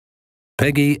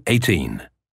Peggy 18.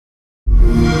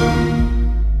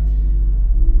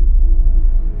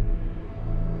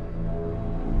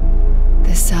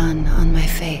 The sun on my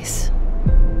face.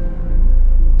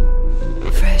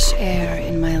 Fresh air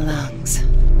in my lungs.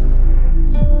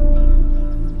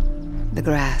 The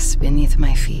grass beneath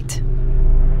my feet.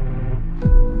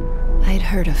 I'd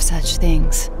heard of such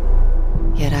things,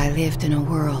 yet I lived in a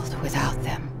world without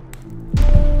them.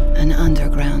 An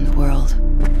underground world.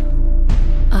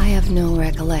 I have no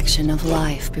recollection of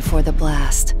life before the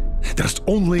blast. There's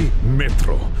only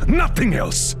Metro, nothing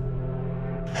else!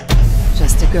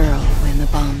 Just a girl when the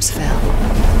bombs fell.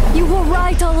 You were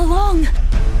right all along!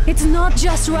 It's not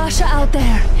just Russia out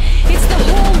there, it's the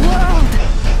whole world!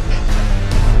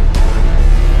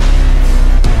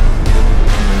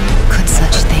 Could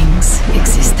such things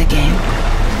exist again?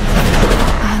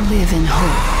 I live in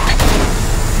hope.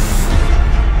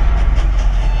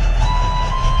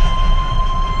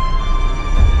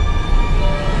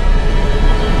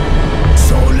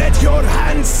 Your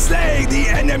hands slay the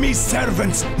enemy's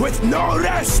servants with no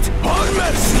rest or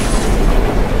mercy!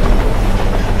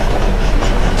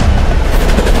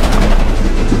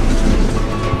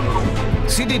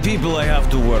 See the people I have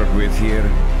to work with here.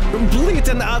 Complete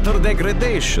and utter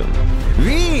degradation.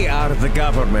 We are the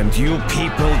government you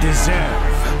people deserve.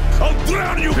 I'll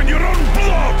drown you in your own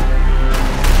blood!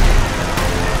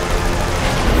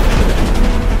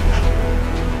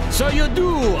 So you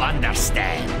do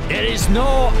understand. There is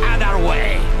no other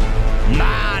way.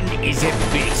 Man is a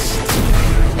beast.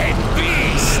 A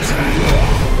beast!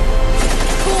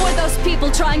 Who are those people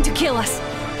trying to kill us?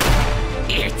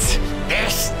 It's the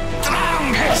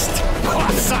strongest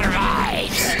who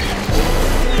survives!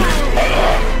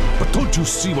 But don't you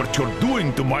see what you're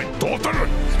doing to my daughter?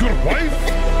 Your wife?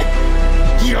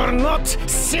 You're not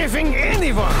saving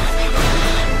anyone!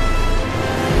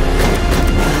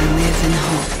 I live in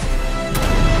hope.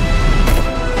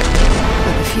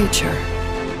 But the future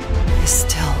is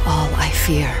still all I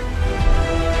fear.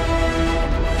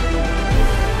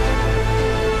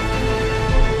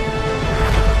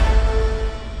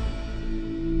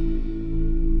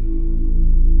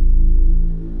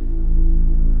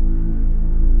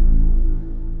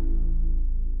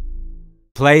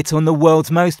 Play it on the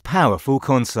world's most powerful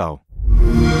console.